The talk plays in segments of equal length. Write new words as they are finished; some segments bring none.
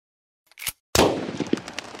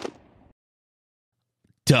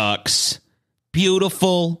ducks.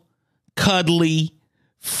 Beautiful, cuddly,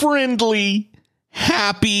 friendly,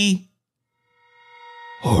 happy,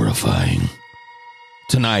 horrifying.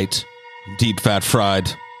 Tonight, Deep Fat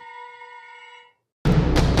Fried.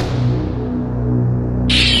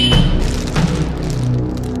 Deep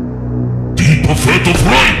Fat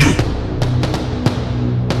Fried!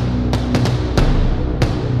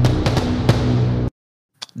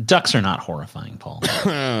 Ducks are not horrifying, Paul.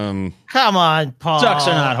 Come on, Paul. Ducks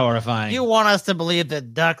are not horrifying. You want us to believe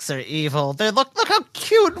that ducks are evil? They look how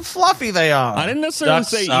cute and fluffy they are. I didn't necessarily Ducks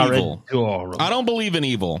say are evil. adorable. I don't believe in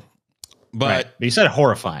evil. But, Right. But you said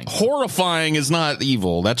horrifying. Horrifying is not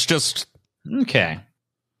evil. That's just Okay.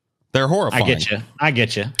 they're horrifying. I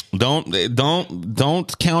get you.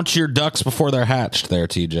 Don't count your ducks before they're hatched there,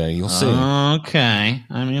 TJ. You'll see. Okay.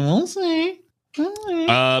 I mean, we'll see.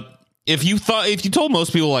 If you told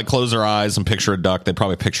most people like close their eyes and picture a duck, they'd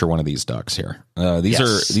probably picture one of these ducks here.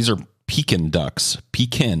 These are Pekin ducks.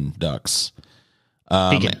 Pekin ducks.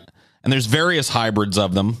 Pekin. And there's various hybrids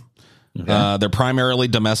of them. Okay. They're primarily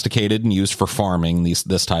domesticated and used for farming.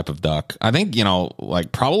 This type of duck. I think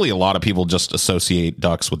like probably a lot of people just associate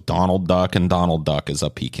ducks with Donald Duck, and Donald Duck is a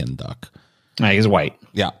Pekin duck. He's white.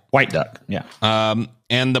 Yeah, white duck. Yeah.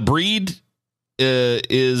 And the breed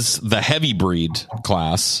is the heavy breed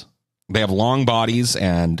class. They have long bodies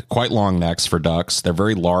and quite long necks for ducks. They're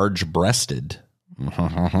very large-breasted. That's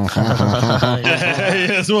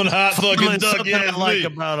one hot fucking duck. I like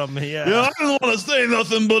about him. Yeah, I don't want to say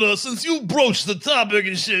nothing, but since you broached the topic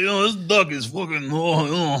and shit, this duck is fucking.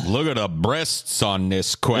 Look at the breasts on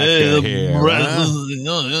this quacker here.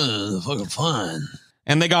 Fucking fine.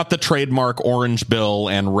 And they got the trademark orange bill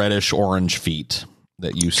and reddish orange feet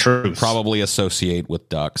that you probably associate with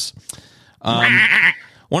ducks.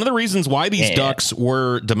 One of the reasons why these ducks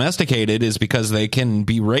were domesticated is because they can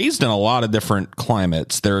be raised in a lot of different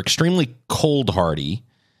climates. They're extremely cold hardy,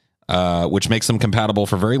 which makes them compatible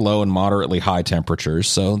for very low and moderately high temperatures.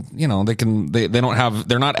 So,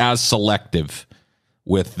 they're not as selective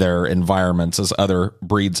with their environments as other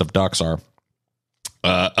breeds of ducks are.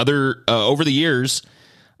 Over the years,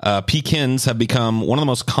 Pekins have become one of the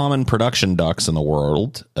most common production ducks in the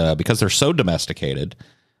world because they're so domesticated.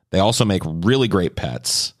 They also make really great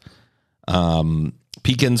pets.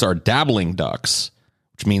 Pekins are dabbling ducks,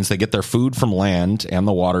 which means they get their food from land and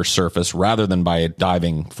the water surface rather than by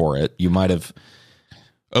diving for it. You might have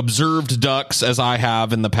observed ducks, as I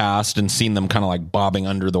have in the past, and seen them kind of like bobbing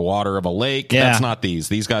under the water of a lake. Yeah. That's not these.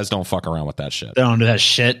 These guys don't fuck around with that shit. They don't do that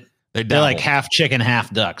shit. They're like half chicken,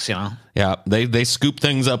 half ducks, Yeah, they scoop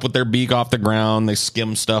things up with their beak off the ground. They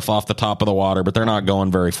skim stuff off the top of the water, but they're not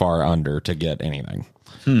going very far under to get anything.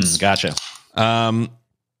 Gotcha. That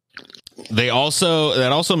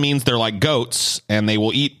also means they're like goats and they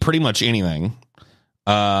will eat pretty much anything.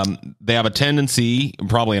 They have a tendency,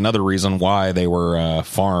 probably another reason why they were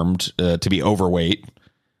farmed, to be overweight.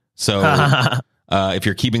 So if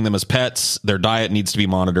you're keeping them as pets, their diet needs to be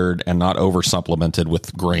monitored and not over supplemented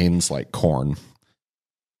with grains like corn.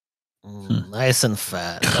 Nice and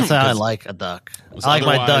fat. That's how I like a duck. I like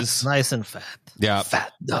my ducks nice and fat. Yeah,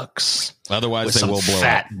 fat ducks. Otherwise, they will blow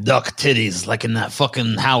fat up. Duck titties, like in that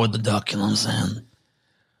fucking Howard the Duck. You know what I'm saying?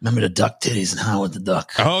 Remember the duck titties and Howard the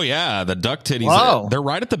Duck? Oh yeah, the duck titties. Whoa. They're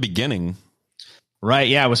right at the beginning. Right,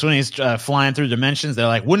 yeah. It was when he's flying through dimensions. They're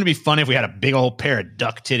like, wouldn't it be funny if we had a big old pair of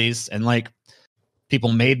duck titties? And like,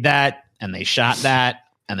 people made that and they shot that.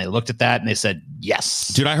 And they looked at that and they said, yes.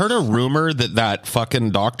 Dude, I heard a rumor that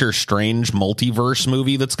fucking Doctor Strange multiverse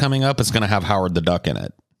movie that's coming up is going to have Howard the Duck in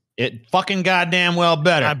it. It fucking goddamn well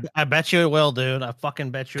better. I bet you it will, dude. I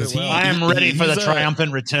fucking bet you it will. I am ready for the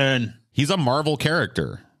triumphant return. He's a Marvel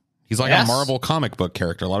character. He's like a Marvel comic book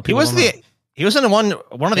character. A lot of people He was in one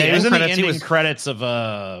of the ending credits of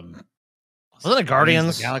wasn't it Guardians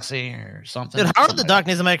of the Galaxy or something? Dude, Howard the Duck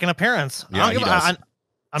needs to make an appearance. Yeah, he does.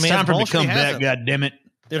 I mean, it's time for him to come back, goddammit.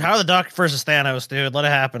 Dude, Howard the Duck versus Thanos, dude. Let it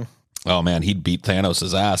happen. Oh, man, he'd beat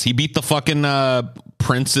Thanos' ass. He beat the fucking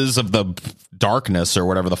princes of the darkness or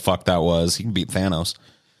whatever the fuck that was. He can beat Thanos.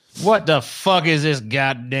 What the fuck is this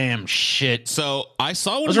goddamn shit? So I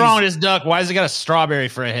saw what's wrong with this duck? Why has it got a strawberry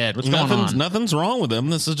for a head? What's going on? Nothing's wrong with him.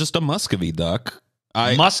 This is just a Muscovy duck.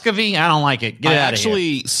 Muscovy? I don't like it. Get out of here. I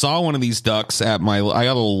actually saw one of these ducks at I got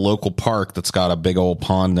a little local park that's got a big old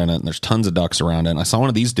pond in it, and there's tons of ducks around it. And I saw one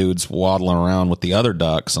of these dudes waddling around with the other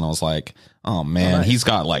ducks, and I was like, oh man, he's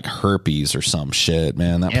got like herpes or some shit,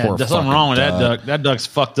 man. There's something wrong with that duck. That duck's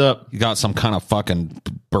fucked up. He got some kind of fucking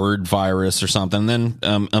bird virus or something. And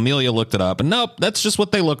then Amelia looked it up, and nope, that's just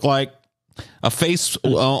what they look like. A face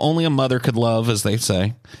only a mother could love, as they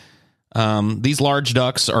say. These large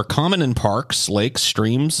ducks are common in parks, lakes,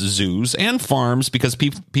 streams, zoos, and farms because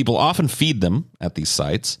people often feed them at these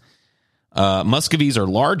sites. Muscovies are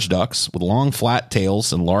large ducks with long, flat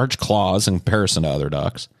tails and large claws in comparison to other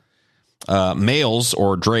ducks. Males,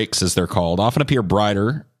 or drakes as they're called, often appear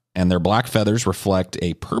brighter, and their black feathers reflect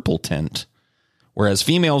a purple tint, whereas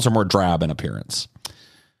females are more drab in appearance.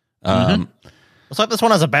 Looks like this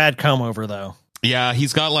one has a bad comb over, though. Yeah,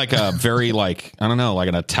 he's got like a very like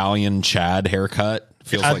an Italian Chad haircut.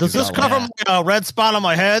 Feels like does this cover my red spot on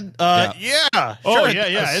my head? Oh, sure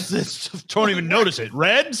yeah. It's don't even notice it.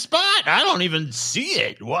 Red spot? I don't even see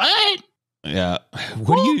it. What? Yeah.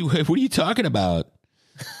 What are you talking about?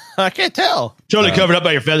 I can't tell. Totally covered up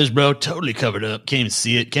by your feathers, bro. Totally covered up. Can't even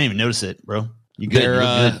see it. Can't even notice it, bro. You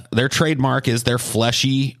good? Their trademark is their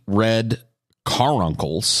fleshy red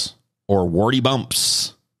caruncles or warty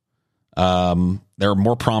bumps. They're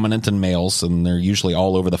more prominent in males, and they're usually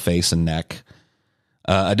all over the face and neck.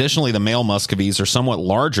 Additionally, the male muscovies are somewhat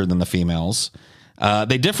larger than the females.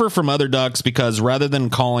 They differ from other ducks because rather than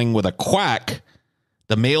calling with a quack,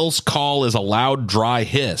 the male's call is a loud, dry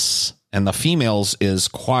hiss, and the female's is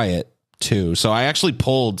quiet too. So I actually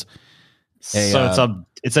pulled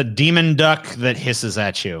it's a demon duck that hisses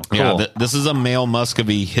at you. Cool. Yeah, this is a male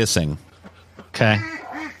muscovy hissing. Okay.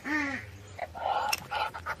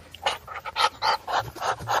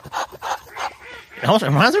 It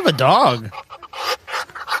reminds me of a dog.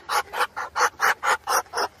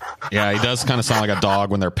 Yeah, he does kind of sound like a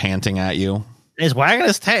dog when they're panting at you. He's wagging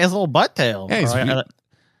his little butt tail. Yeah,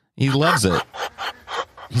 he loves it.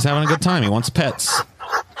 He's having a good time. He wants pets.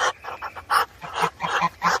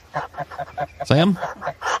 Sam?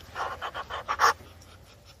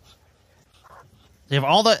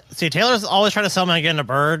 Taylor's always trying to sell me again a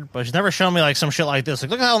bird, but she's never shown me like some shit like this.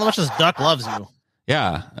 Like, look at how much this duck loves you.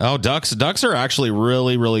 Yeah. Oh, ducks are actually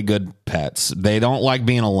really, really good pets. They don't like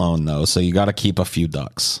being alone though, so you got to keep a few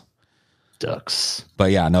ducks.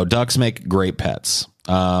 But yeah, no, ducks make great pets.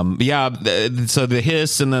 So the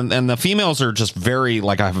hiss and the females are just very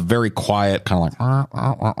like I have a very quiet kind of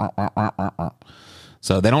like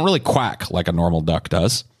so they don't really quack like a normal duck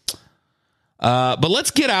does. But let's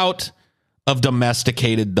get out of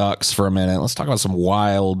domesticated ducks for a minute. Let's talk about some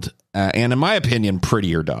wild and in my opinion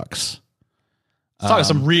prettier ducks. Let's talk about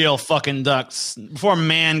some real fucking ducks. Before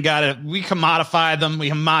man got it, we commodified them, we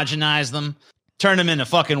homogenized them, turned them into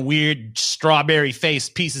fucking weird strawberry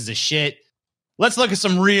faced pieces of shit. Let's look at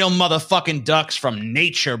some real motherfucking ducks from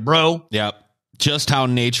nature, bro. Yep. Just how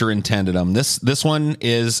nature intended them. This one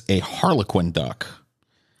is a Harlequin Duck.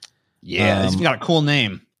 Yeah, it's got a cool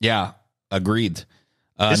name. Yeah, agreed.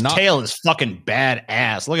 His tail is fucking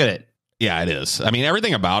badass. Look at it. Yeah, it is. I mean,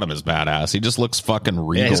 everything about him is badass. He just looks fucking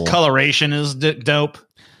regal. Yeah, his coloration is dope.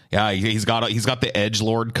 Yeah, he's got the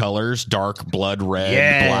edgelord colors, dark blood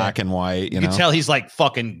red, black and white. You know? can tell he's like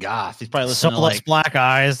fucking goth. He's probably listening to like black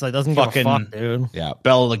eyes. Like doesn't fucking give a fuck, dude. Yeah,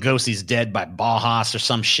 Bela Lugosi's Dead by Bauhaus or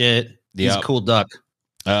some shit. He's a cool duck.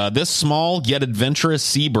 This small yet adventurous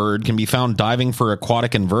seabird can be found diving for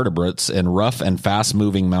aquatic invertebrates in rough and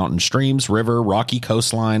fast-moving mountain streams, river, rocky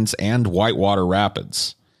coastlines, and whitewater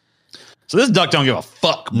rapids. So this duck don't give a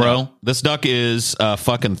fuck, bro. No, this duck is a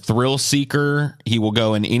fucking thrill seeker. He will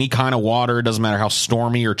go in any kind of water. It doesn't matter how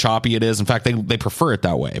stormy or choppy it is. In fact, they prefer it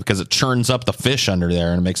that way because it churns up the fish under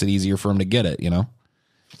there and it makes it easier for him to get it, you know?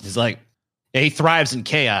 He's like, he thrives in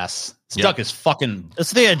chaos. This duck is fucking...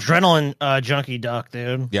 It's the adrenaline junkie duck,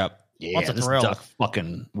 dude. Yep. Yeah, this duck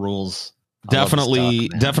fucking rules. Definitely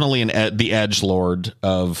the edgelord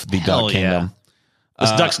of the duck kingdom.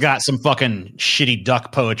 This duck's got some fucking shitty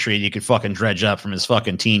duck poetry you could fucking dredge up from his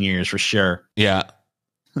fucking teen years for sure. Yeah.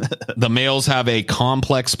 The males have a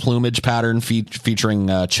complex plumage pattern featuring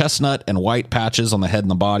chestnut and white patches on the head and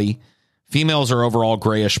the body. Females are overall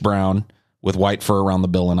grayish brown with white fur around the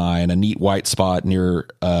bill and eye and a neat white spot near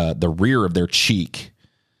the rear of their cheek.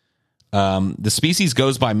 The species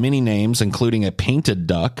goes by many names, including a painted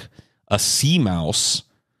duck, a sea mouse,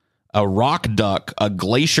 a rock duck, a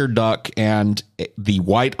glacier duck, and the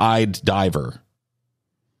white-eyed diver.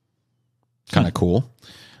 Kind of cool.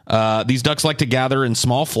 These ducks like to gather in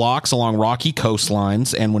small flocks along rocky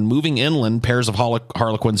coastlines, and when moving inland, pairs of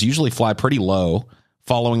harlequins usually fly pretty low,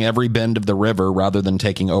 following every bend of the river rather than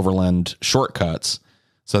taking overland shortcuts.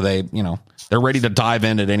 So they're ready to dive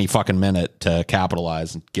in at any fucking minute to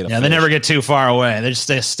capitalize and get a fish. They never get too far away. They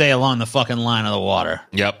just stay along the fucking line of the water.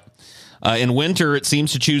 Yep. In winter, it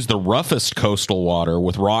seems to choose the roughest coastal water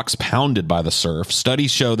with rocks pounded by the surf.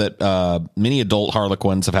 Studies show that many adult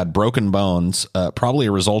harlequins have had broken bones, probably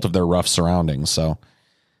a result of their rough surroundings. So,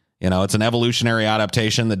 it's an evolutionary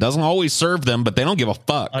adaptation that doesn't always serve them, but they don't give a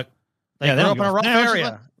fuck. They Yeah, they grew don't up in a give rough a-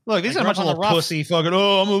 area. Look, these They are a grew bunch up of on the little rough- pussy fucking.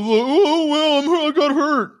 I got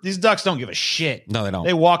hurt. These ducks don't give a shit. No, they don't.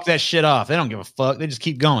 They walk that shit off. They don't give a fuck. They just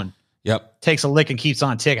keep going. Yep. Takes a lick and keeps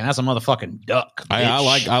on ticking. That's a motherfucking duck. I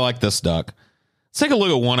bitch. like this duck. Let's take a look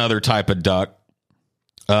at one other type of duck.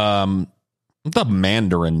 The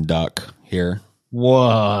Mandarin Duck here.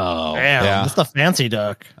 Whoa. Damn, Yeah. this is a fancy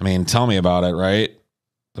duck. I mean, tell me about it, right?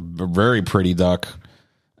 A very pretty duck.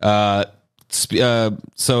 So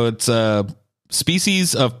it's a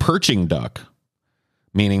species of perching duck,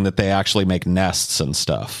 meaning that they actually make nests and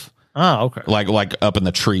stuff. Oh, okay. Like up in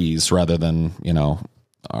the trees rather than,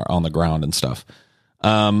 on the ground and stuff.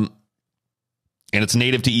 And it's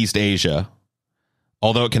native to East Asia,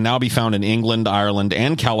 although it can now be found in England, Ireland,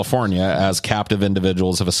 and California as captive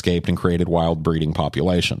individuals have escaped and created wild breeding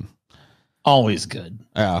population. Always good.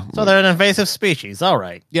 Yeah. So they're an invasive species. All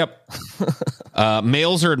right. Yep.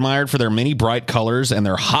 Males are admired for their many bright colors and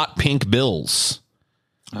their hot pink bills.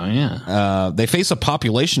 Oh, yeah. They face a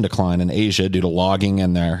population decline in Asia due to logging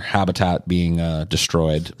and their habitat being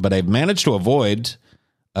destroyed, but they've managed to avoid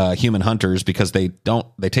human hunters because they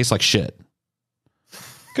taste like shit.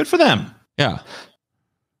 Good for them. Yeah.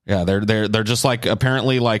 Yeah, they're just like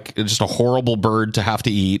apparently like just a horrible bird to have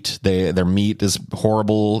to eat. Their meat is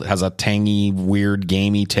horrible, has a tangy, weird,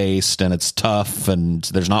 gamey taste, and it's tough, and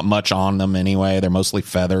there's not much on them anyway. They're mostly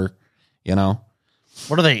feather,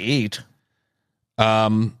 What do they eat? I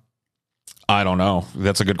don't know.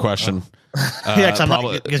 That's a good question. Yeah,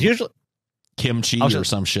 Probably because usually, kimchi or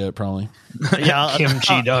some shit, probably. yeah,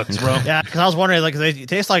 Kimchi ducks, bro. yeah, because I was wondering, like, they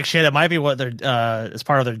taste like shit. It might be what they're as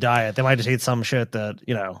part of their diet. They might just eat some shit that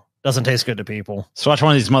doesn't taste good to people. So watch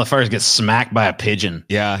one of these motherfuckers get smacked by a pigeon.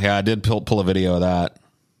 Yeah, I did pull a video of that.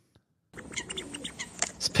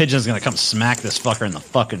 This pigeon's gonna come smack this fucker in the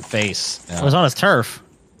fucking face. It was on his turf.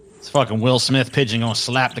 This fucking Will Smith pigeon gonna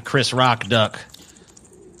slap the Chris Rock duck.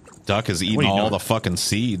 Duck is eating What are you all doing? the fucking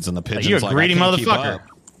seeds, and the pigeon's You're a like, greedy I can't keep motherfucker. up.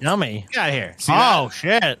 Yummy. Get out of here. See that? Oh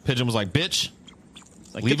shit! Pigeon was like, bitch,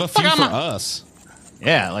 Like, leave get a the fuck few out for of my- us.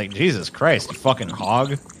 Yeah, like Jesus Christ, you fucking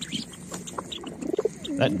hog.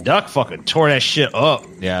 That duck fucking tore that shit up.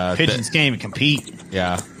 Yeah, Pigeons can't even compete.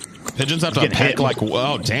 yeah. Pigeons have to Getting peck hit. like,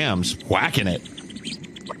 oh damn, just whacking it.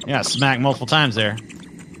 Yeah, smacked multiple times there.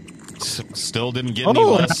 Still didn't get any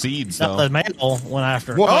less seeds The though. male went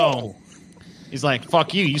after. Whoa. Oh, He's like,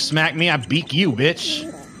 fuck you. You smack me, I beak you, bitch.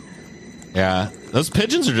 Yeah, those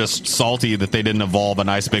pigeons are just salty that they didn't evolve a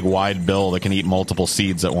nice big wide bill that can eat multiple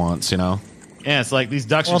seeds at once. Yeah, it's like these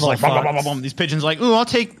ducks are Well, just like, the bum, bum, fucks. bum, bum. These pigeons are like, ooh, I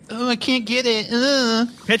can't get it.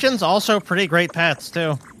 pigeons also pretty great pets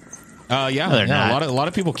too. Yeah, No, they're yeah, not. a lot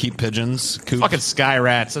of people keep pigeons. Coop. Fucking sky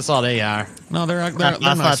rats. That's all they are. No, they're That's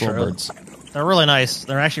nice not little true. birds. They're really nice.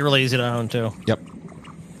 They're actually really easy to own too. Yep,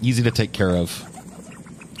 easy to take care of.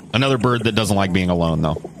 Another bird that doesn't like being alone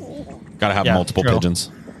though. Got to have Yeah, multiple true.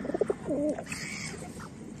 pigeons.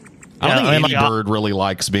 I Yeah, don't I mean, think any like, bird really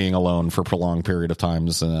likes being alone for prolonged periods of time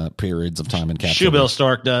in captivity. Shoebill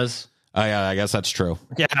stork does. Oh yeah, I guess that's true.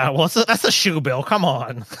 Yeah, well, that's a shoe bill. Come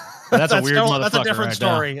on, That's a weird That's a motherfucker different right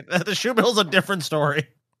there. story. The shoe bill's a different story.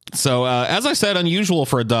 So as I said, unusual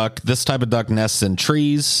for a duck. This type of duck nests in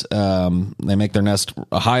trees. They make their nest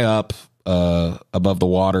high up above the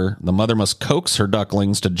water. The mother must coax her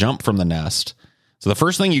ducklings to jump from the nest. So the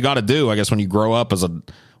first thing you got to do, I guess, when you grow up as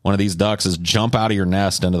one of these ducks is jump out of your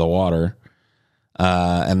nest into the water.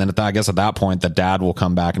 And then I guess at that point, the dad will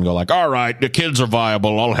come back and go like, all right, the kids are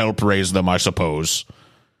viable. I'll help raise them, I suppose.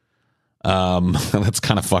 That's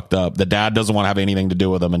kind of fucked up. The dad doesn't want to have anything to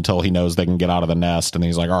do with them until he knows they can get out of the nest. And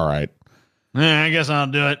he's like, all right. I guess I'll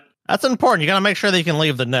do it. That's important. You got to make sure that you can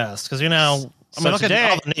leave the nest because So look today-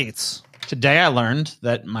 at all the neats. Today I learned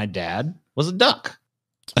that my dad was a duck.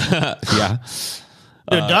 Yeah.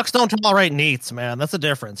 Dude, ducks don't tolerate neats, man. That's the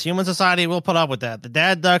difference. Human society will put up with that. The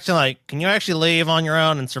dad ducks are like, can you actually leave on your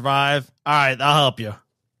own and survive? All right, I'll help you.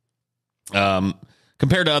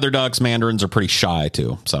 Compared to other ducks, mandarins are pretty shy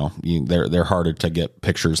too. So they're harder to get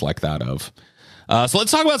pictures like that of. So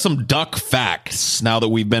let's talk about some duck facts now that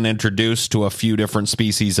we've been introduced to a few different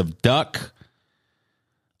species of duck.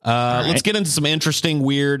 Let's get into some interesting,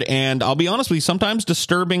 weird, and I'll be honest with you, sometimes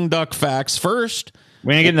disturbing duck facts first.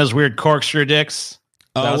 We ain't getting those weird corkscrew dicks.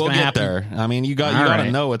 We'll get there. I mean, you got to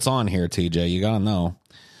right. know it's on here, TJ. You got to know.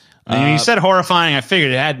 I mean, you said horrifying. I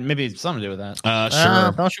figured it had maybe something to do with that.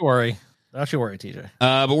 Sure. Don't you worry. Don't you worry, TJ.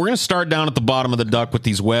 But we're going to start down at the bottom of the duck with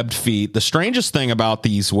these webbed feet. The strangest thing about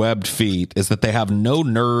these webbed feet is that they have no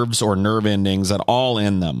nerves or nerve endings at all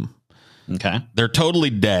in them. Okay. They're totally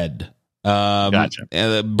dead.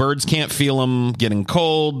 Gotcha. Birds can't feel them getting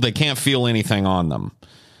cold. They can't feel anything on them.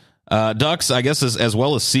 Ducks, I guess, as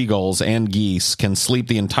well as seagulls and geese, can sleep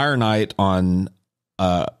the entire night on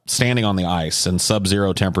standing on the ice in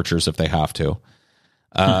sub-zero temperatures if they have to.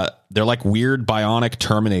 They're like weird bionic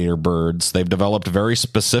Terminator birds. They've developed very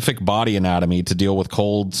specific body anatomy to deal with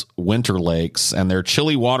cold winter lakes and their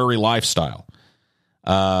chilly, watery lifestyle.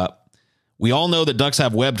 We all know that ducks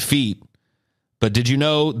have webbed feet, but did you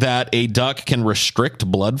know that a duck can restrict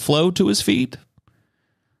blood flow to his feet?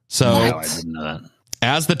 So I didn't know that.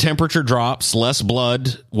 As the temperature drops, less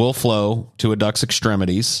blood will flow to a duck's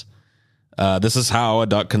extremities. This is how a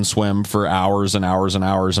duck can swim for hours and hours and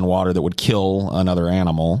hours in water that would kill another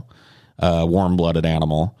animal, warm-blooded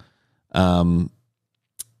animal, and,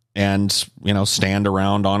 stand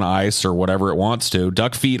around on ice or whatever it wants to.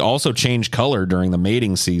 Duck feet also change color during the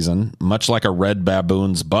mating season, much like a red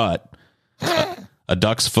baboon's butt. A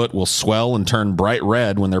duck's foot will swell and turn bright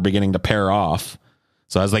red when they're beginning to pair off.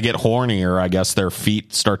 So as they get hornier, I guess their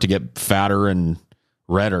feet start to get fatter and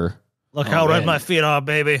redder. Look how red my feet are,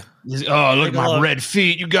 baby. Oh, look at my red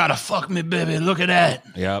feet. You gotta fuck me, baby. Look at that.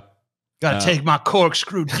 Yep. Gotta take my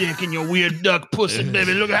corkscrew dick in your weird duck pussy,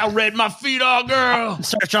 baby. Look at how red my feet are, girl.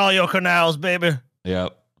 Search all your canals, baby.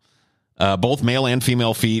 Yep. Both male and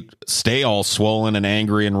female feet stay all swollen and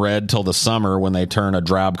angry and red till the summer when they turn a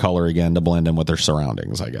drab color again to blend in with their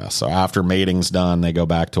surroundings, I guess. So after mating's done, they go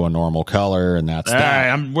back to a normal color, and that's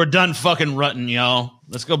that. All right, we're done fucking rutting, y'all.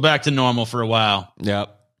 Let's go back to normal for a while.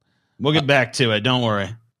 Yep. We'll get back to it. Don't worry.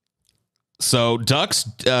 So ducks,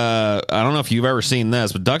 I don't know if you've ever seen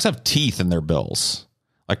this, but ducks have teeth in their bills.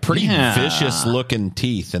 Like pretty vicious looking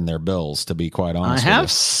teeth in their bills, to be quite honest. I have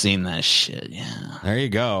seen that shit, yeah. There you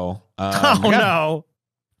go. No.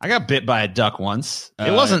 I got bit by a duck once.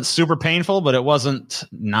 It wasn't super painful, but it wasn't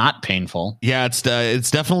not painful. Yeah, it's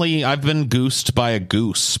definitely, I've been goosed by a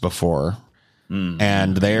goose before.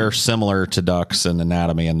 And they're similar to ducks in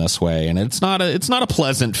anatomy in this way. And it's not a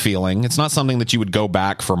pleasant feeling. It's not something that you would go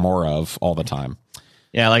back for more of all the time.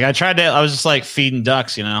 Yeah, like I was just like feeding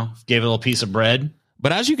ducks, gave it a little piece of bread.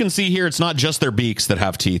 But as you can see here, it's not just their beaks that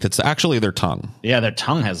have teeth. It's actually their tongue. Yeah, their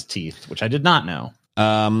tongue has teeth, which I did not know.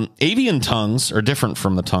 Avian tongues are different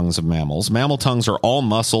from the tongues of mammals. Mammal tongues are all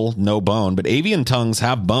muscle, no bone, but avian tongues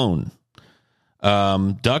have bone.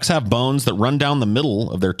 Ducks have bones that run down the middle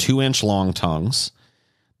of their 2-inch long tongues.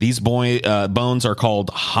 These bones are called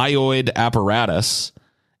hyoid apparatus,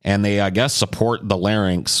 and they, I guess, support the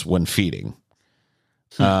larynx when feeding.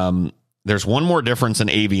 There's one more difference in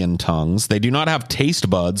avian tongues. They do not have taste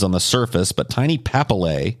buds on the surface, but tiny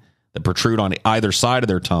papillae that protrude on either side of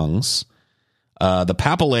their tongues. The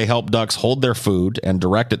papillae help ducks hold their food and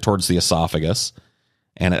direct it towards the esophagus,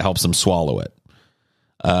 and it helps them swallow it.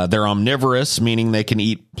 They're omnivorous, meaning they can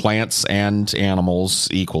eat plants and animals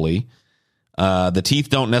equally. The teeth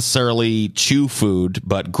don't necessarily chew food,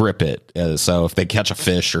 but grip it. So if they catch a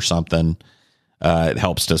fish or something, it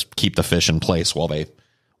helps to keep the fish in place while they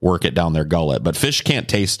work it down their gullet. But fish can't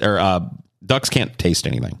taste, or ducks can't taste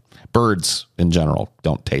anything. Birds in general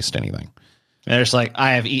don't taste anything. They're just like,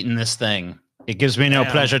 I have eaten this thing. It gives me no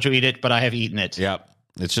pleasure to eat it, but I have eaten it. Yep.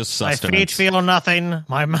 It's just my sustenance. feet feel nothing.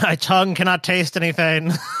 My tongue cannot taste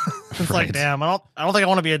anything. It's like, damn, I don't think I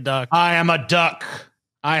want to be a duck. I am a duck.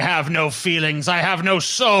 I have no feelings. I have no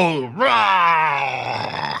soul.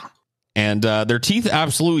 Rah! And their teeth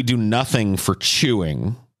absolutely do nothing for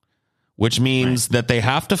chewing, which means that they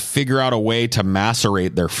have to figure out a way to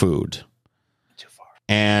macerate their food. Too far.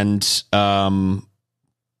 And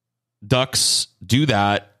ducks do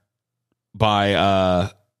that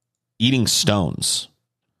by eating stones.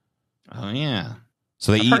 Oh, yeah.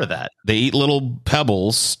 So I've heard of that. They eat little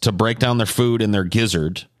pebbles to break down their food in their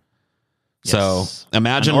gizzard. Yes. So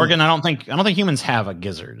imagine an organ. I don't think humans have a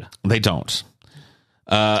gizzard. They don't.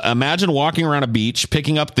 Imagine walking around a beach,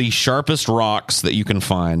 picking up the sharpest rocks that you can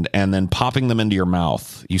find, and then popping them into your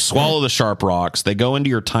mouth. You swallow the sharp rocks. They go into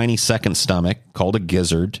your tiny second stomach, called a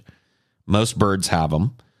gizzard. Most birds have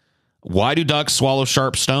them. Why do ducks swallow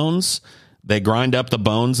sharp stones? They grind up the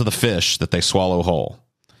bones of the fish that they swallow whole.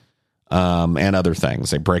 And other things.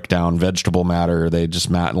 They break down vegetable matter. They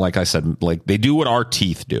just, like I said, like they do what our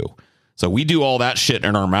teeth do. So we do all that shit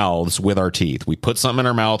in our mouths with our teeth. We put something in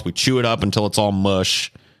our mouth, we chew it up until it's all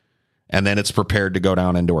mush, and then it's prepared to go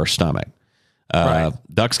down into our stomach. Right.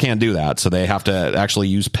 Ducks can't do that, so they have to actually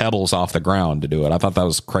use pebbles off the ground to do it. I thought that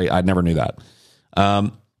was crazy. I never knew that.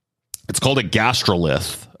 It's called a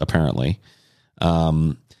gastrolith, apparently.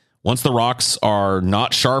 Once the rocks are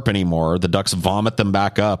not sharp anymore, the ducks vomit them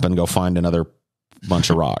back up and go find another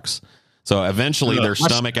bunch of rocks. So eventually their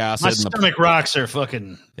stomach acid... My stomach rocks are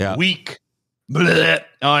fucking weak. Blech.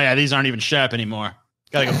 Oh, yeah, these aren't even sharp anymore.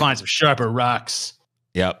 Gotta go find some sharper rocks.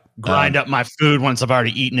 Yep. Grind up my food once I've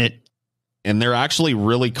already eaten it. And they're actually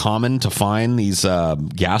really common to find these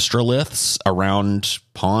gastroliths around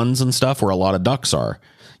ponds and stuff where a lot of ducks are.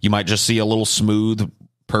 You might just see a little smooth,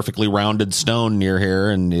 perfectly rounded stone near here,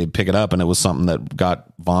 and you pick it up, and it was something that got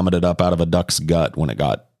vomited up out of a duck's gut when it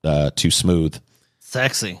got too smooth.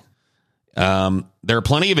 Sexy. There are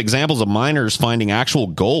plenty of examples of miners finding actual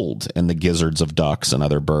gold in the gizzards of ducks and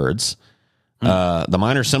other birds. The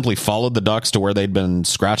miners simply followed the ducks to where they'd been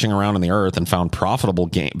scratching around in the earth and found profitable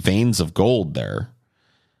veins of gold there.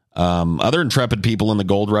 Other intrepid people in the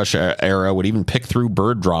gold rush era would even pick through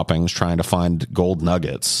bird droppings trying to find gold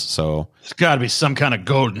nuggets. So there's got to be some kind of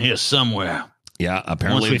gold in here somewhere. Yeah,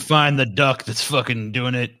 apparently. Once we find the duck that's fucking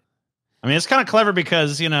doing it. I mean, it's kind of clever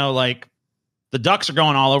because, like, the ducks are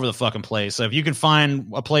going all over the fucking place. So if you can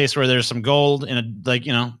find a place where there's some gold and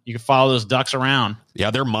you can follow those ducks around.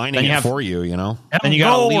 Yeah, they're mining it for you, Then you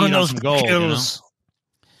got to lean on some gold.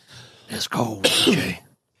 It's gold. Okay.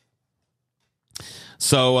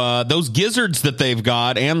 So those gizzards that they've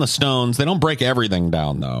got and the stones, they don't break everything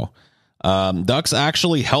down, though. Ducks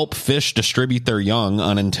actually help fish distribute their young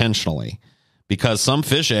unintentionally because some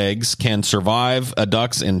fish eggs can survive a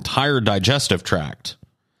duck's entire digestive tract.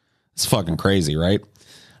 It's fucking crazy, right?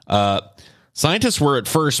 Scientists were at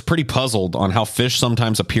first pretty puzzled on how fish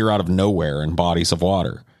sometimes appear out of nowhere in bodies of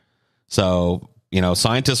water. So,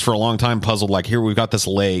 scientists for a long time puzzled, like, here we've got this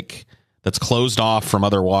lake that's closed off from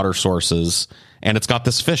other water sources, and it's got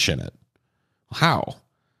this fish in it. How?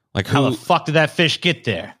 Like, how the fuck did that fish get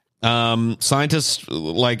there? Scientists,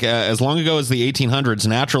 as long ago as the 1800s,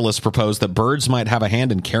 naturalists proposed that birds might have a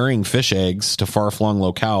hand in carrying fish eggs to far-flung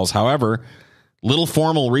locales. However, little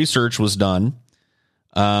formal research was done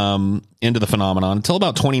into the phenomenon until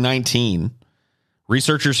about 2019.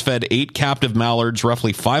 Researchers fed 8 captive mallards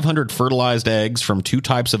roughly 500 fertilized eggs from 2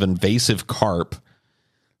 types of invasive carp.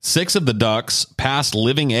 6 of the ducks passed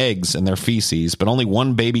living eggs in their feces, but only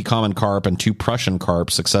 1 baby common carp and 2 Prussian carp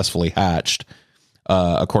successfully hatched,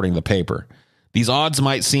 according to the paper. These odds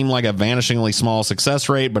might seem like a vanishingly small success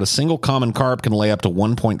rate, but a single common carp can lay up to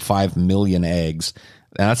 1.5 million eggs.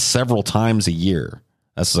 That's several times a year.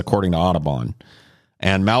 This is according to Audubon.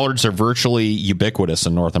 And mallards are virtually ubiquitous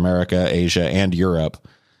in North America, Asia, and Europe.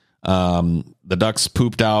 The ducks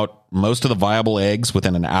pooped out most of the viable eggs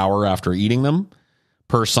within an hour after eating them,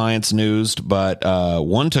 per Science News, but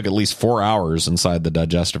one took at least 4 hours inside the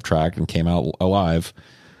digestive tract and came out alive.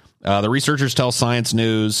 The researchers tell Science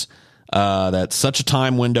News that such a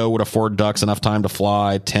time window would afford ducks enough time to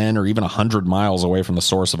fly 10 or even 100 miles away from the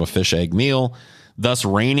source of a fish egg meal, thus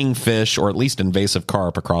raining fish or at least invasive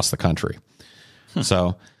carp across the country.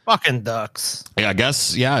 So fucking ducks. Yeah, I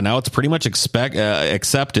guess. Yeah. Now it's pretty much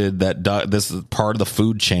accepted that this is part of the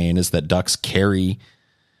food chain is that ducks carry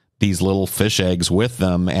these little fish eggs with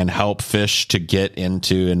them and help fish to get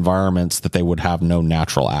into environments that they would have no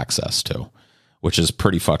natural access to, which is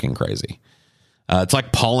pretty fucking crazy. It's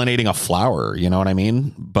like pollinating a flower. You know what I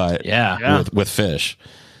mean? But with fish.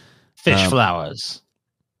 Fish flowers.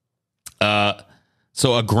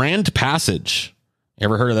 So a grand passage. You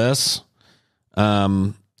ever heard of this?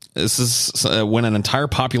 This is when an entire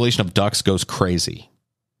population of ducks goes crazy.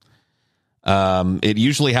 It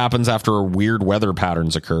usually happens after weird weather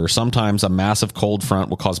patterns occur. Sometimes a massive cold front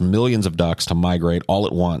will cause millions of ducks to migrate all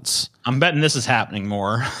at once. I'm betting this is happening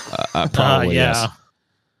more. Probably, yes.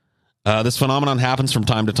 This phenomenon happens from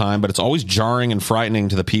time to time, but it's always jarring and frightening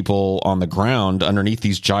to the people on the ground underneath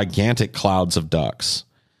these gigantic clouds of ducks.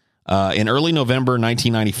 In early November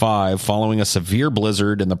 1995, following a severe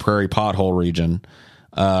blizzard in the Prairie Pothole region,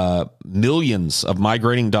 millions of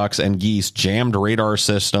migrating ducks and geese jammed radar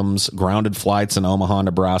systems, grounded flights in Omaha,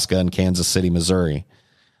 Nebraska, and Kansas City, Missouri.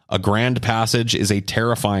 A grand passage is a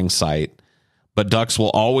terrifying sight, but ducks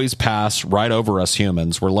will always pass right over us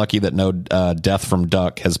humans. We're lucky that no death from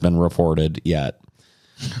duck has been reported yet.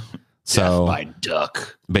 So, death by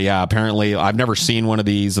duck. But yeah, apparently I've never seen one of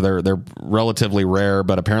these. They're relatively rare,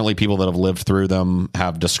 but apparently people that have lived through them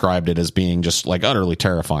have described it as being just like utterly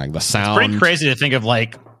terrifying. The sound. It's pretty crazy to think of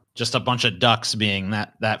like just a bunch of ducks being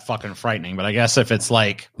that fucking frightening. But I guess if it's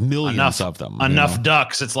like millions of them,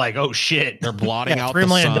 ducks, it's like, oh shit, they're blotting out 3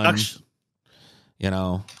 million the sun. ducks.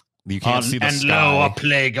 You can't see the and sky. lo, a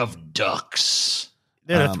plague of ducks.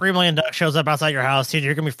 Dude, if 3 million ducks shows up outside your house, dude,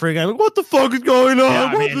 you're gonna be freaking out. What the fuck is going on?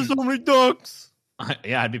 Yeah, Why are there so many ducks?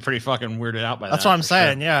 Yeah, I'd be pretty fucking weirded out by that. That's what I'm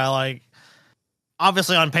saying. Sure. Yeah, like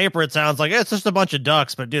obviously on paper it sounds like it's just a bunch of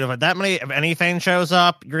ducks, but dude, if anything shows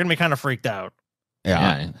up, you're gonna be kind of freaked out.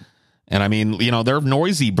 Yeah. And I mean, they're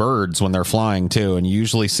noisy birds when they're flying too. And you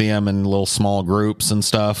usually see them in little small groups and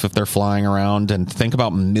stuff if they're flying around. And think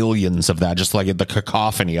about millions of that. Just like the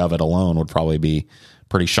cacophony of it alone would probably be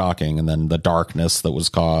pretty shocking. And then the darkness that was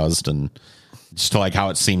caused and just like how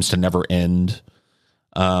it seems to never end.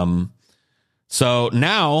 So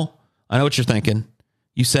now I know what you're thinking.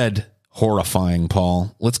 You said horrifying,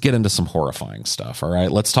 Paul. Let's get into some horrifying stuff. All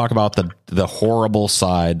right. Let's talk about the horrible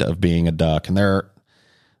side of being a duck. And there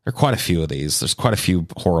are quite a few of these. There's quite a few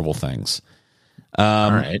horrible things.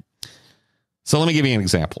 All right. So let me give you an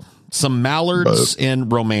example. Some mallards in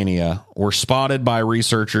Romania were spotted by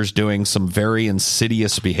researchers doing some very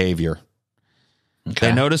insidious behavior. Okay.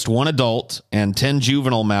 They noticed one adult and 10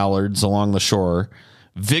 juvenile mallards along the shore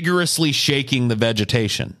vigorously shaking the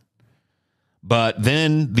vegetation. But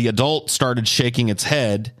then the adult started shaking its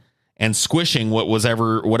head and squishing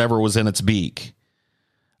whatever was in its beak.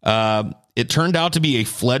 It turned out to be a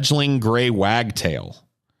fledgling gray wagtail.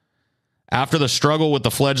 After the struggle with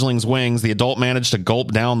the fledgling's wings, the adult managed to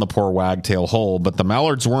gulp down the poor wagtail whole, but the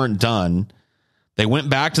mallards weren't done. They went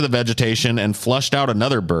back to the vegetation and flushed out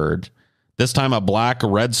another bird, this time a black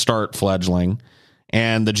redstart fledgling,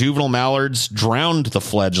 and the juvenile mallards drowned the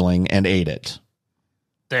fledgling and ate it.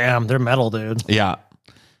 Damn, they're metal, dude. Yeah.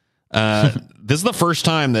 This is the first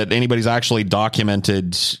time that anybody's actually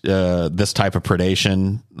documented this type of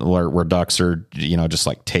predation where ducks are, just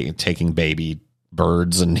like taking baby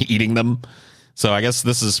birds and eating them. So I guess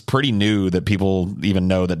this is pretty new that people even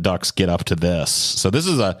know that ducks get up to this. So this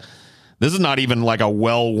is not even like a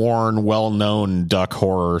well-worn, well-known duck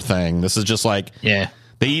horror thing. This is just like, they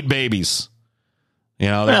eat babies.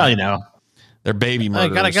 They're baby murderers.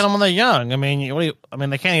 You gotta get them when they're young. I mean,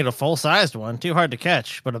 they can't eat a full-sized one. Too hard to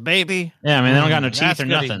catch. But a baby, they don't got no teeth or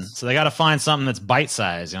nothing. So they got to find something that's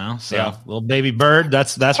bite-sized. So little baby bird.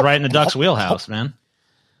 That's right in the duck's wheelhouse, man.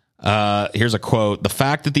 Here's a quote. The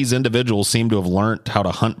fact that these individuals seem to have learned how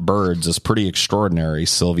to hunt birds is pretty extraordinary.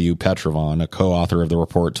 Silviu Petrovon, a co-author of the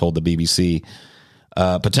report, told the BBC.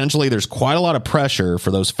 Potentially, there's quite a lot of pressure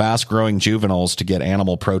for those fast-growing juveniles to get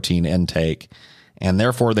animal protein intake, and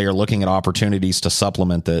therefore they are looking at opportunities to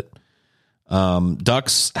supplement it.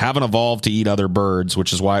 Ducks haven't evolved to eat other birds,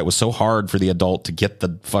 which is why it was so hard for the adult to get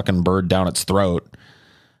the fucking bird down its throat.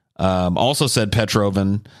 Also said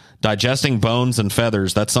Petrovan, digesting bones and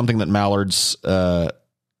feathers, that's something that mallards,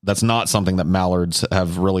 that's not something that mallards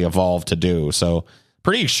have really evolved to do. So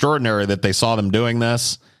pretty extraordinary that they saw them doing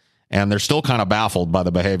this, and they're still kind of baffled by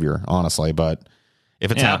the behavior, honestly. But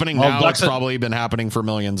if it's happening now, it's probably been happening for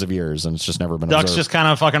millions of years, and it's just never been ducks observed. Just kind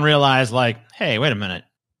of fucking realize, like, hey, wait a minute.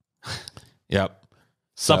 Yep.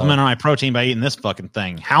 Supplement my protein by eating this fucking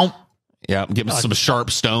thing. How? Yeah, give me some sharp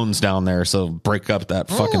stones down there, so break up that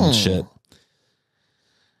fucking shit.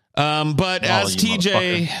 But as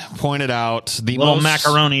TJ pointed out, the little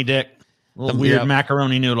macaroni dick, weird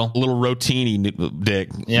macaroni noodle, little rotini dick.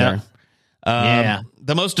 Yeah.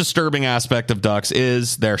 The most disturbing aspect of ducks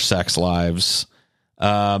is their sex lives.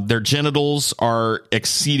 Their genitals are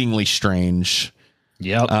exceedingly strange.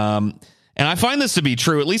 Yep. And I find this to be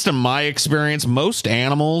true, at least in my experience. Most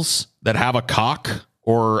animals that have a cock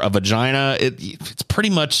or a vagina, it's pretty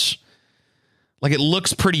much like it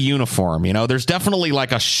looks pretty uniform. There's definitely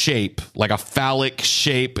like a shape, like a phallic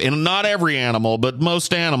shape, and not every animal, but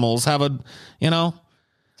most animals have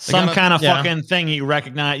some kind of fucking thing you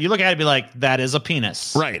recognize. You look at it and be like, that is a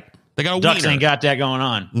penis. Right. They got a ducks wiener. Ain't got that going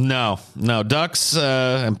on. No, ducks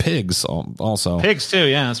and pigs also. Pigs too,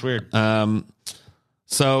 yeah, that's weird.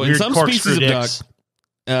 So weird in some species of dicks.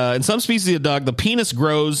 duck, the penis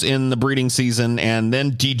grows in the breeding season and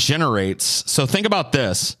then degenerates. So think about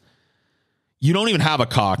this. You don't even have a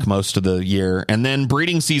cock most of the year, and then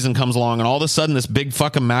breeding season comes along, and all of a sudden this big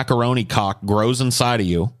fucking macaroni cock grows inside of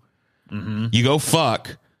you. Mm-hmm. You go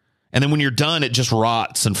fuck, and then when you're done, it just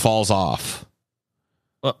rots and falls off.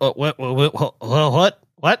 What?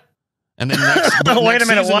 And then next, wait a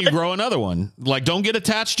minute, season, what? you grow another one. Like, don't get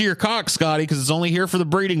attached to your cock, Scotty, because it's only here for the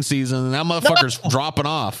breeding season, and that motherfucker's dropping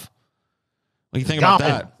off. What do you think about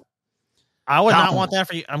that? I would not want that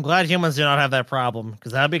for you. I'm glad humans do not have that problem,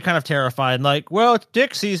 because that'd be kind of terrifying. Like, well, it's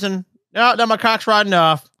dick season. No, my cock's riding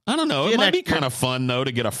off. I don't know. It might be kind of fun, though,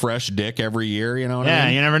 to get a fresh dick every year. You know what I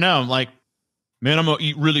mean? You never know. Like, man, I'm going to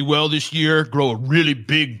eat really well this year, grow a really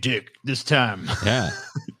big dick this time. Yeah.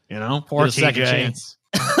 Poor TJ. Second chance.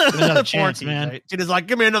 Another chance, man. Dude is like,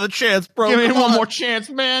 give me another chance, bro. Give me one more chance,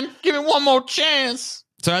 man. Give me one more chance.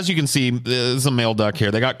 So as you can see, there's a male duck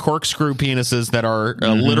here. They got corkscrew penises that are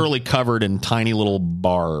literally covered in tiny little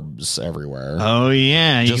barbs everywhere. Oh,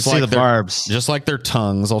 yeah. You can see the barbs. Just like their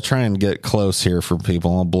tongues. I'll try and get close here for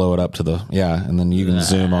people. I'll blow it up to and then you can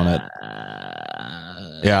zoom on it.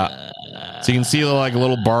 Yeah. So you can see the like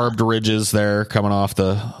little barbed ridges there coming off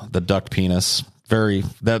the duck penis.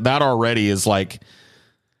 That already is like,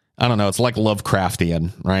 I don't know, it's like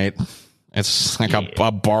Lovecraftian, right? It's like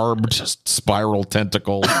a barbed spiral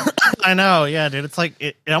tentacle. I know, yeah, dude. It's like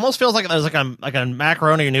it almost feels like there's like a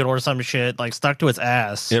macaroni noodle or some shit like stuck to its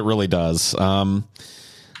ass. It really does.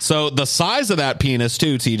 So the size of that penis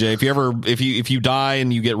too, TJ. If you die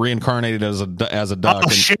and you get reincarnated as a duck. Oh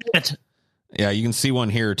shit! Yeah, you can see one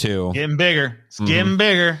here too. Getting bigger. It's getting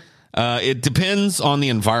bigger. It depends on the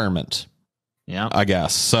environment. Yeah, I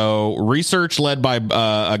guess. So research led by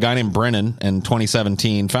a guy named Brennan in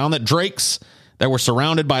 2017 found that drakes that were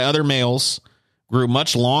surrounded by other males grew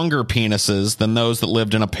much longer penises than those that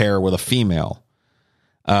lived in a pair with a female.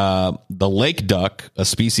 The lake duck, a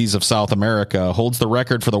species of South America, holds the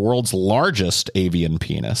record for the world's largest avian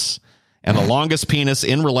penis and the longest penis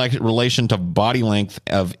in relation to body length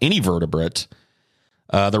of any vertebrate.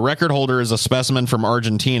 The record holder is a specimen from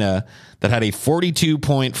Argentina that had a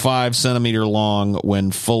 42.5 centimeter long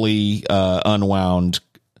when fully unwound.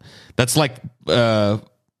 That's like, well,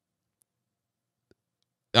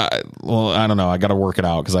 I don't know. I got to work it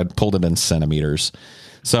out because I pulled it in centimeters.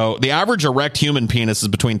 So the average erect human penis is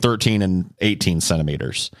between 13 and 18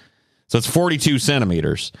 centimeters. So it's 42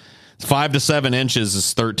 centimeters. 5 to 7 inches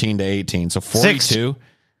is 13 to 18. So 42.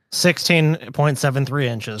 16.73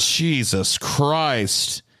 inches. Jesus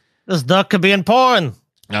Christ. This duck could be in porn.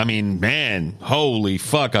 I mean, man, holy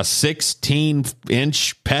fuck. A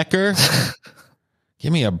 16-inch pecker?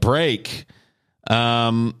 Give me a break.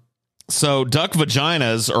 So duck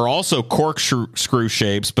vaginas are also corkscrew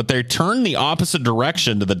shapes, but they turn the opposite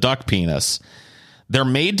direction to the duck penis. They're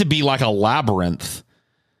made to be like a labyrinth.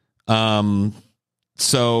 So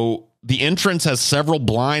the entrance has several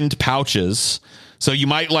blind pouches. So you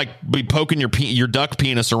might like be poking your duck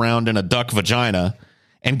penis around in a duck vagina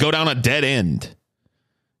and go down a dead end.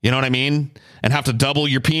 You know what I mean? And have to double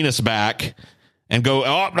your penis back and go,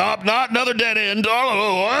 not another dead end.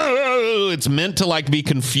 It's meant to like be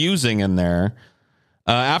confusing in there.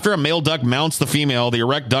 After a male duck mounts the female, the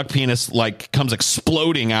erect duck penis like comes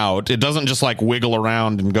exploding out. It doesn't just like wiggle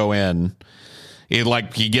around and go in. It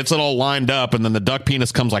like he gets it all lined up and then the duck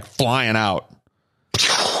penis comes like flying out.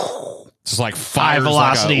 It's like high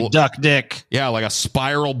velocity duck dick. Yeah, like a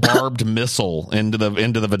spiral barbed missile into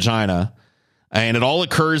the vagina. And it all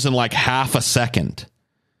occurs in like half a second.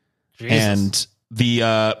 Jesus. And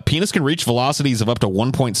the penis can reach velocities of up to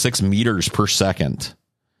 1.6 meters per second,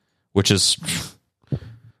 which is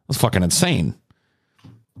that's fucking insane.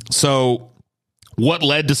 So what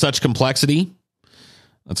led to such complexity?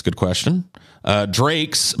 That's a good question.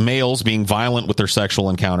 Drakes, males being violent with their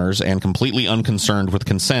sexual encounters and completely unconcerned with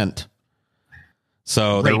consent.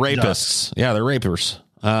 So they're rapists. Ducks. Yeah, they're rapers.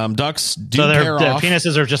 Ducks do pair off. Their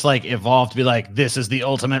penises are just like evolved to be like, this is the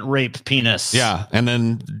ultimate rape penis. Yeah, and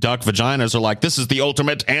then duck vaginas are like, this is the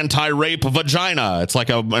ultimate anti-rape vagina. It's like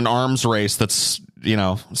an arms race that's,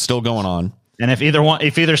 still going on. And if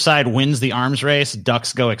either side wins the arms race,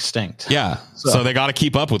 ducks go extinct. Yeah, so they got to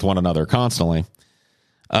keep up with one another constantly.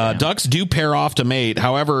 Ducks do pair off to mate.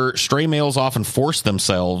 However, stray males often force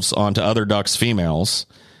themselves onto other ducks' females.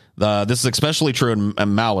 This is especially true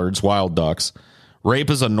in mallards, wild ducks.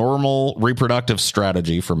 Rape is a normal reproductive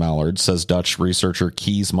strategy for mallards, says Dutch researcher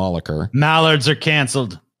Kees Molliker. Mallards are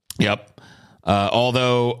canceled. Yep.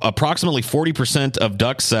 Although approximately 40% of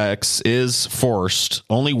duck sex is forced,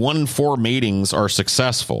 only 1 in 4 matings are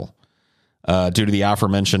successful due to the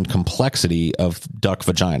aforementioned complexity of duck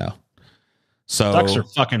vagina. So ducks are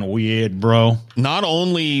fucking weird, bro. Not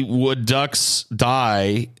only would ducks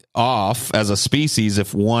die off as a species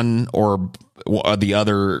if one or the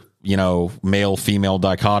other, male female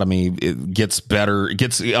dichotomy gets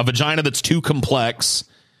a vagina that's too complex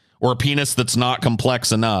or a penis that's not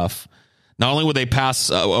complex enough. Not only would they pass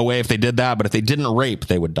away if they did that, but if they didn't rape,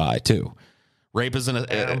 they would die too. Rape is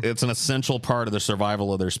it's an essential part of the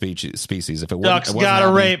survival of their species. If it ducks gotta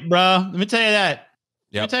rape, bro. Let me tell you that.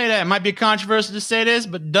 Yep. Let me tell you that. It might be controversial to say this,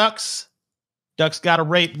 but ducks gotta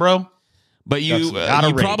rape, bro. But you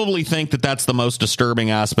probably think that that's the most disturbing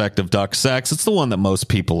aspect of duck sex. It's the one that most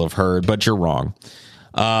people have heard, but you're wrong.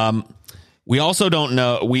 We also don't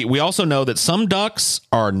know. We also know that some ducks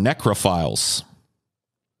are necrophiles.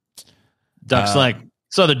 Ducks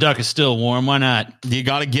so the duck is still warm. Why not? You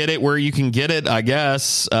got to get it where you can get it, I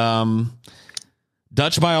guess.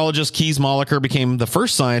 Dutch biologist Kees Moliker became the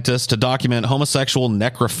first scientist to document homosexual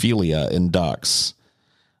necrophilia in ducks.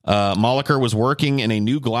 Moliker was working in a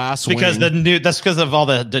new glass wing. That's because of all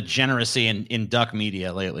the degeneracy in duck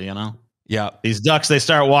media lately, you know? Yeah. These ducks, they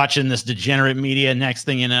start watching this degenerate media. Next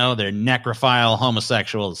thing you know, they're necrophile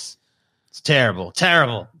homosexuals. It's terrible.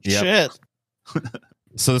 Terrible. Yep. Shit.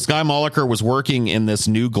 So this guy Moliker was working in this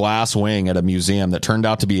new glass wing at a museum that turned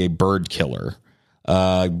out to be a bird killer.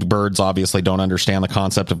 Birds obviously don't understand the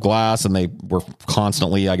concept of glass, and they were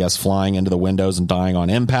constantly, I guess, flying into the windows and dying on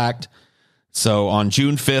impact. So on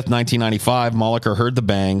June 5th, 1995, Moliker heard the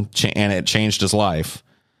bang, and it changed his life.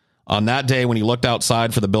 On that day, when he looked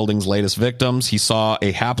outside for the building's latest victims, he saw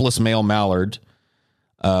a hapless male mallard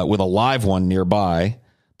with a live one nearby.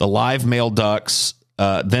 The live male ducks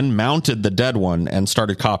then mounted the dead one and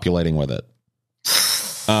started copulating with it.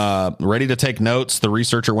 Ready to take notes, the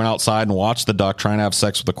researcher went outside and watched the duck trying to have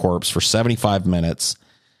sex with the corpse for 75 minutes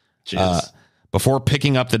before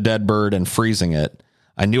picking up the dead bird and freezing it.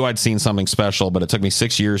 I knew I'd seen something special, but it took me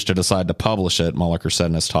 6 years to decide to publish it, Moliker said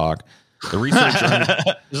in his talk. The researcher...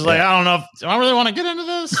 I don't know do I really want to get into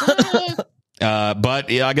this? But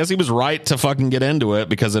yeah, I guess he was right to fucking get into it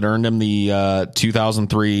because it earned him the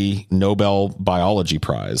 2003 Nobel Biology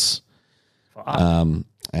Prize. Wow.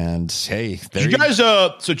 And hey, there you guys,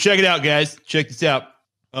 so check it out, guys. Check this out.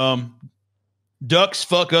 Ducks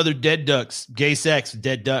fuck other dead ducks. Gay sex with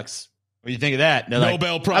dead ducks. What do you think of that?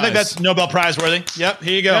 Nobel Prize. I think that's Nobel Prize worthy. Yep,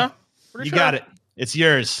 here you go. Yeah, you got it. It's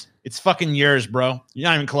yours. It's fucking yours, bro. You're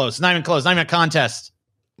not even close. Not even close. Not even a contest.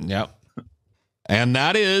 Yep. And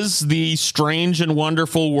that is the strange and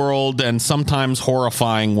wonderful world and sometimes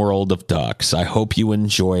horrifying world of ducks. I hope you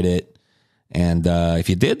enjoyed it. And if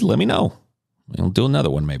you did, let me know. We'll do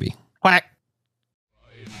another one maybe. Quack.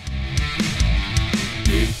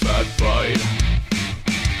 Deep fat fried.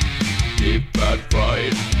 Deep fat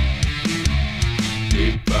fried.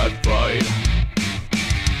 Deep fat fried.